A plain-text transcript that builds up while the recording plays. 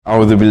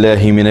أعوذ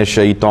بالله من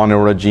الشيطان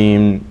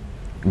الرجيم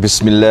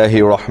بسم الله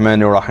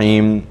الرحمن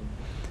الرحيم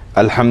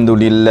الحمد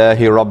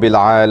لله رب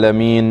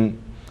العالمين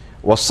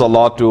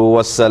والصلاة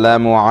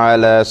والسلام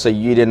على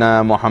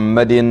سيدنا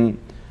محمد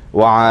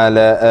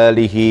وعلى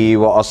آله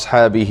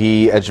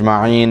وأصحابه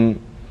أجمعين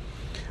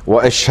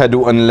وأشهد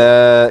أن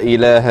لا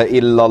إله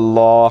إلا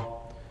الله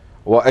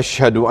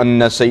وأشهد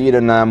أن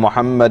سيدنا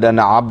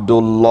محمدا عبد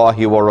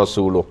الله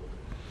ورسوله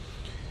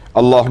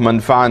اللهم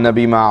انفعنا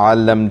بما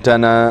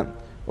علمتنا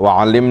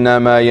وعلمنا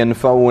ما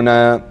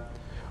ينفعنا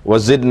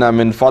وزدنا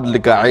من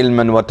فضلك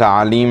علما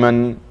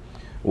وتعليما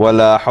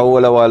ولا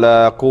حول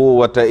ولا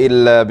قوة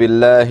إلا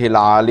بالله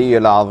العلي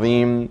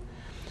العظيم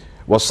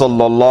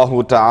وصلى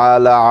الله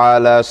تعالى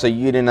على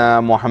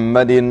سيدنا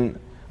محمد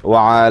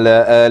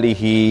وعلى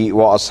آله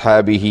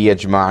وأصحابه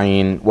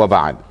أجمعين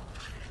وبعد.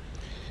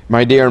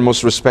 My dear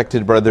most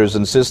respected brothers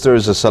and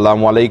sisters,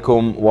 Assalamu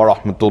alaikum wa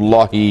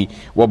rahmatullahi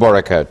wa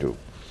barakatuh.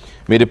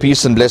 May the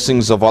peace and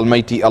blessings of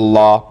Almighty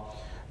Allah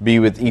be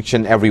with each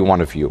and every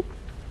one of you.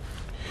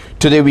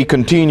 Today we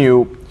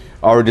continue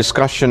our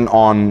discussion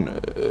on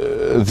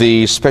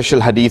the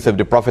special hadith of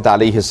the Prophet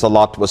alayhi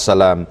salatu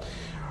wasalam,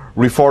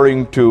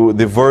 referring to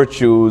the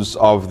virtues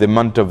of the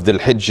month of Dhul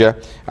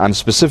Hijjah, and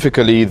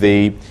specifically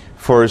the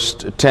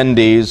first 10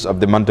 days of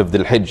the month of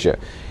Dhul Hijjah.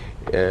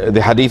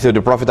 The hadith of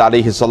the Prophet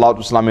alayhi salatu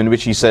wasalam, in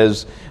which he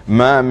says,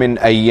 "Ma min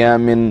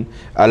ayyamin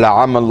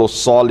al-amalu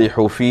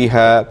as-salihu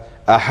fiha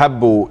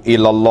ahabbu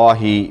ila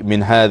Allahi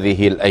min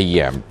hadhihi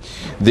al-ayyam."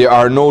 There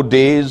are no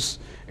days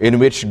in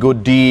which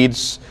good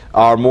deeds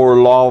are more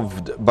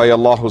loved by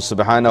Allah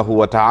subhanahu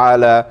wa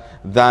ta'ala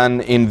than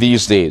in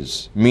these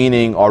days,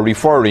 meaning or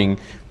referring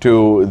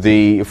to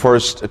the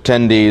first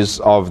 10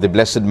 days of the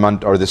blessed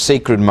month or the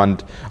sacred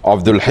month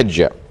of Dhul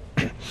Hijjah.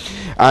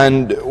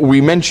 And we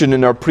mentioned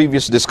in our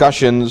previous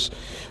discussions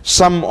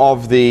some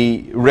of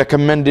the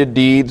recommended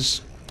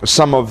deeds,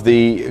 some of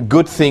the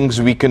good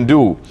things we can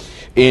do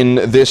in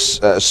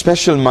this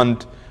special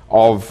month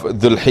of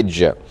Dhul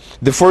Hijjah.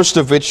 The first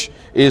of which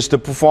is to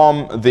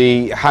perform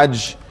the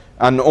Hajj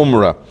and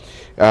Umrah.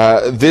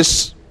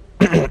 This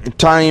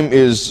time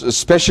is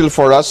special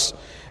for us,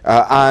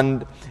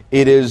 and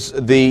it is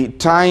the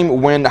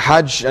time when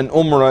Hajj and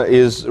Umrah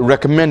is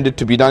recommended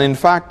to be done. In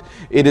fact,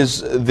 it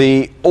is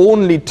the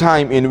only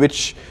time in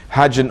which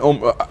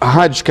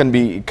Hajj can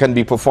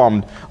be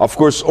performed. Of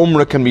course,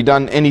 Umrah can be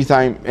done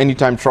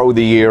anytime throughout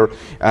the year,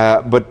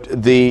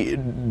 but the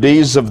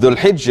days of Dhul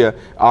Hijjah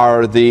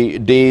are the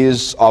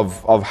days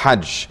of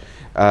Hajj.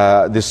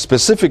 The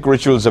specific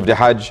rituals of the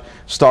Hajj,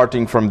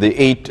 starting from the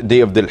 8th day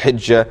of Dhul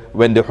Hijjah,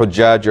 when the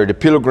Hujjaj or the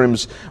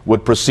pilgrims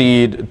would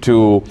proceed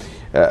to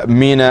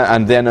Mina,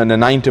 and then on the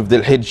 9th of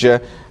Dhul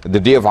Hijjah, the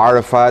day of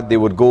Arafat, they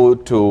would go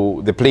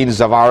to the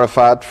plains of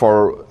Arafat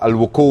for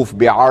Al-Wukuf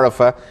bi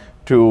Arafah,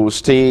 to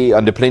stay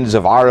on the plains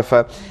of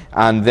Arafah,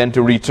 and then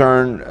to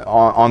return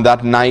on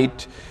that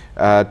night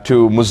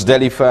to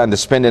Muzdalifah and to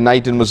spend the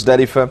night in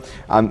Muzdalifah,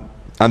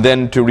 and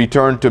then to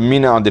return to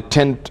Mina on the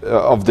 10th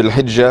of Dhul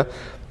Hijjah,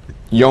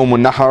 Yawm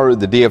al-Nahar,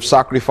 the day of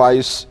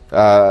sacrifice,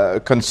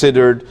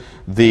 considered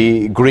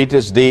the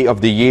greatest day of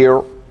the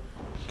year,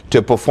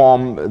 to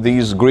perform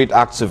these great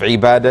acts of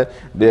ibadah,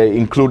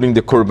 including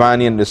the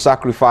Qurbani and the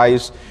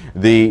sacrifice,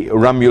 the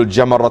Ramyul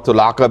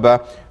Jamaratul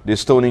Aqaba, the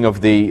stoning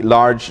of the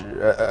large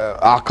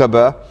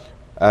Aqaba,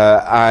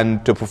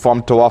 and to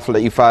perform Tawaf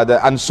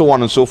al-Ifadah, and so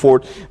on and so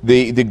forth,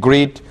 the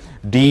great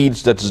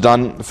deeds that's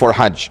done for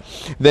Hajj.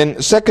 Then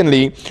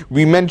secondly,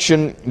 we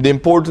mention the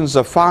importance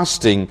of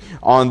fasting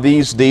on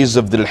these days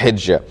of Dhul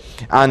Hijjah,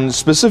 and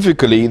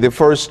specifically the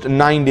first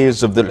 9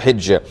 days of Dhul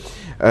Hijjah,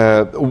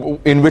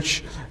 in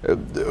which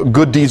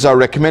good deeds are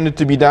recommended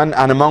to be done.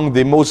 And among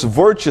the most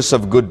virtuous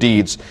of good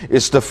deeds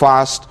is to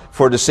fast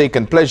for the sake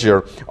and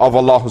pleasure of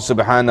Allah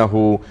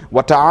subhanahu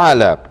wa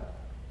ta'ala.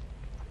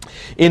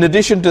 In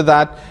addition to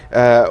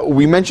that,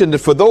 we mentioned that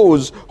for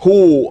those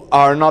who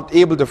are not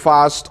able to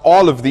fast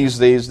all of these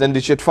days, then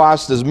they should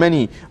fast as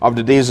many of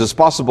the days as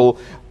possible.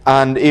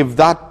 And if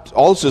that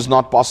also is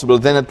not possible,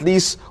 then at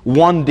least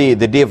one day,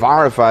 the day of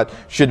Arafat,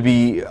 should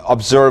be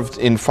observed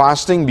in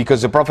fasting,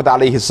 because the Prophet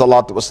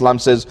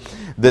ﷺ says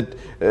that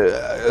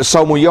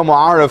Sawmu Yawm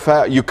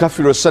Arafah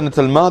yukaffiru sanat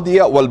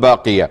al-madiyah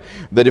wal-baqiyah,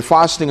 that the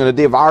fasting on the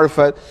day of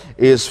Arafat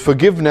is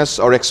forgiveness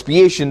or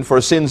expiation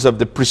for sins of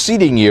the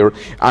preceding year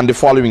and the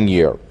following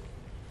year.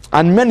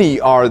 And many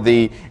are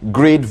the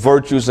great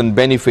virtues and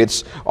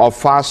benefits of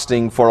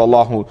fasting for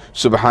Allah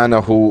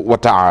subhanahu wa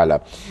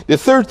ta'ala. The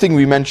third thing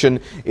we mention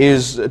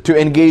is to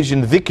engage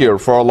in dhikr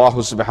for Allah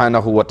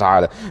subhanahu wa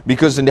ta'ala.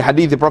 Because in the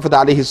hadith, the Prophet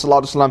alayhi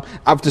salatu wasalam,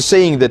 after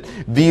saying that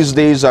these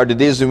days are the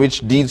days in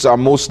which deeds are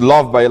most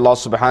loved by Allah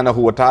subhanahu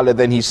wa ta'ala,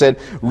 then he said,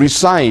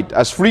 recite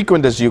as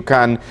frequent as you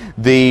can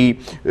the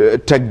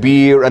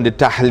takbir and the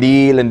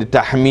tahleel and the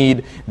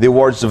tahmeed, the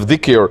words of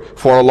dhikr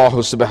for Allah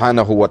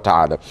subhanahu wa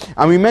ta'ala.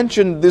 And we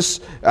mentioned this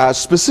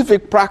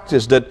specific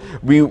practice that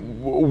we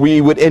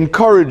would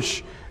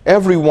encourage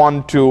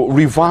everyone to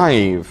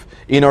revive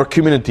in our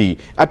community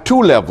at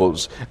two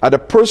levels, at a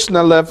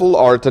personal level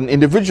or at an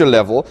individual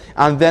level,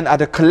 and then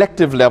at a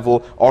collective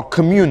level or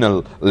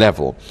communal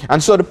level.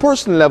 And so at a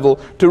personal level,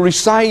 to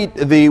recite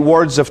the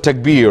words of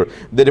takbir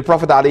that the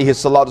Prophet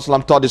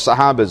ﷺ taught the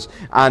Sahabas,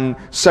 and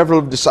several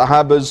of the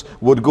Sahabas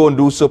would go and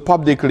do so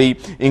publicly,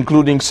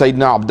 including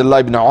Sayyidina Abdullah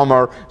ibn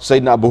Umar,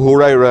 Sayyidina Abu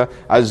Huraira,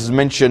 as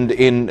mentioned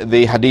in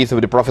the hadith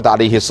of the Prophet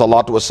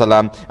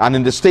ﷺ, and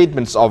in the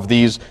statements of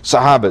these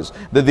Sahabas,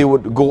 that they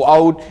would go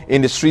out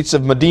in the streets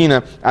of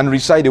Medina and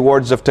recite the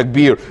words of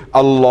takbir.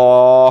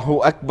 Allahu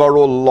Akbar,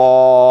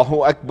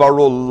 Allahu Akbar,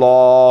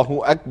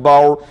 Allahu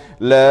Akbar,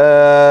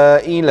 La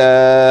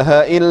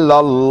ilaha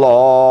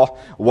illallah,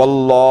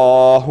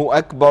 Wallahu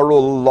Akbar,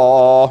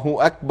 Allahu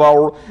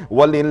Akbar,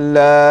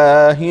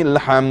 Walillahil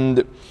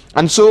hamd.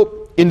 And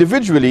so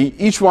individually,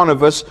 each one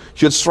of us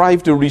should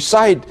strive to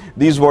recite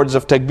these words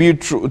of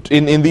takbir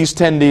in these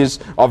 10 days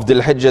of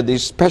Dhul Hijjah,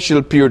 this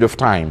special period of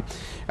time.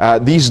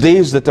 These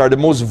days that are the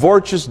most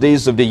virtuous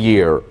days of the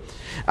year.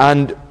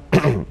 And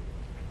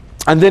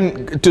and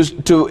then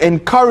to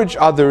encourage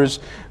others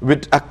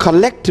with a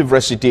collective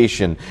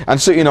recitation. And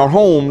so in our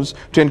homes,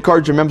 to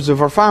encourage the members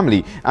of our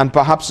family, and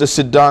perhaps to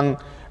sit down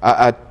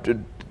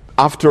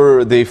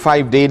after the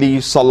 5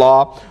 daily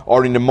salah,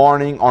 or in the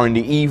morning, or in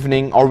the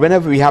evening, or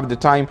whenever we have the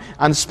time,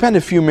 and spend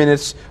a few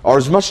minutes, or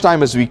as much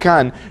time as we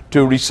can,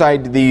 to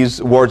recite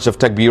these words of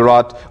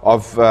takbirat,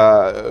 of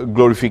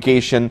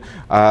glorification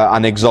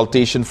and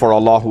exaltation for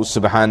Allah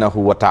subhanahu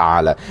wa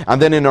ta'ala.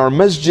 And then in our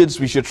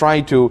masjids, we should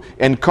try to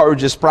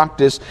encourage this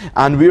practice,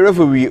 and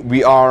wherever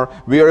we are,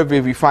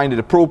 wherever we find it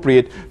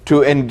appropriate,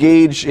 to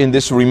engage in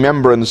this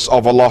remembrance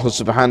of Allah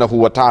subhanahu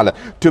wa ta'ala,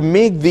 to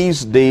make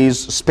these days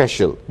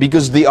special,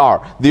 because they are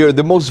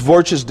the most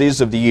virtuous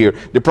days of the year.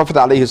 The Prophet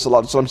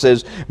ﷺ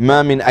says,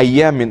 "Ma min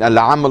ayyamin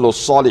al-amalu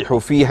as-salihu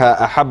fiha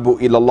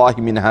ahabbu ila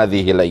Allah min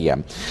hadhihi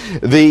al-ayyam."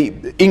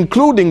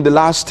 Including the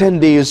last 10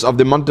 days of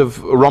the month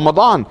of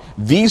Ramadan,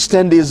 these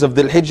 10 days of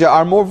Dhul Hijjah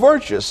are more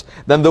virtuous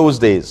than those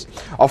days.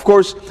 Of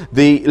course,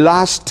 the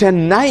last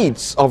 10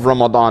 nights of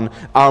Ramadan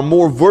are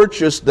more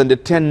virtuous than the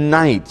 10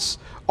 nights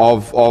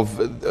of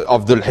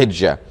Dhul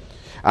Hijjah.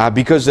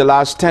 Because the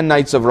last 10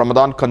 nights of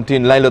Ramadan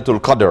contain Laylatul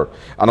Qadr,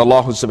 and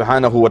Allah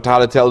subhanahu wa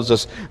ta'ala tells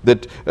us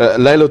that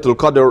Laylatul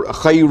Qadr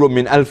khayrun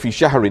min alfi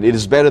shahrin, it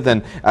is better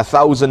than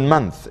 1,000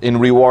 months in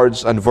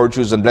rewards and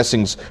virtues and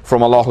blessings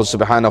from Allah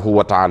subhanahu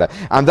wa ta'ala.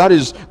 And that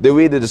is the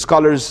way that the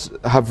scholars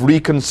have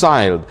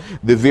reconciled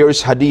the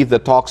various hadith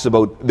that talks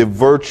about the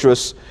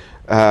virtuous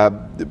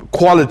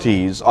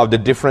qualities of the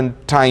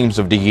different times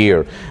of the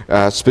year,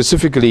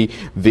 specifically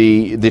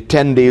the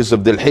 10 days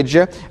of Dhul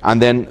Hijjah,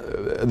 and then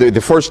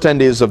the first 10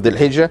 days of Dhul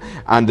Hijjah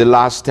and the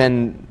last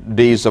 10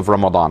 days of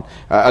Ramadan.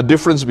 A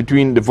difference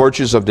between the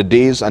virtues of the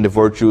days and the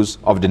virtues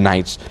of the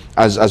nights,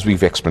 as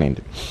we've explained.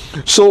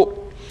 So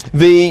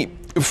the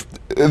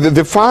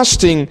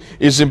fasting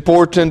is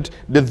important,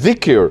 the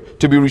dhikr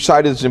to be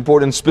recited is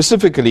important,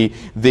 specifically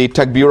the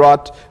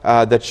takbirat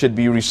that should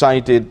be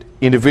recited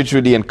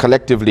individually and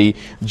collectively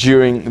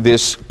during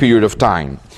this period of time.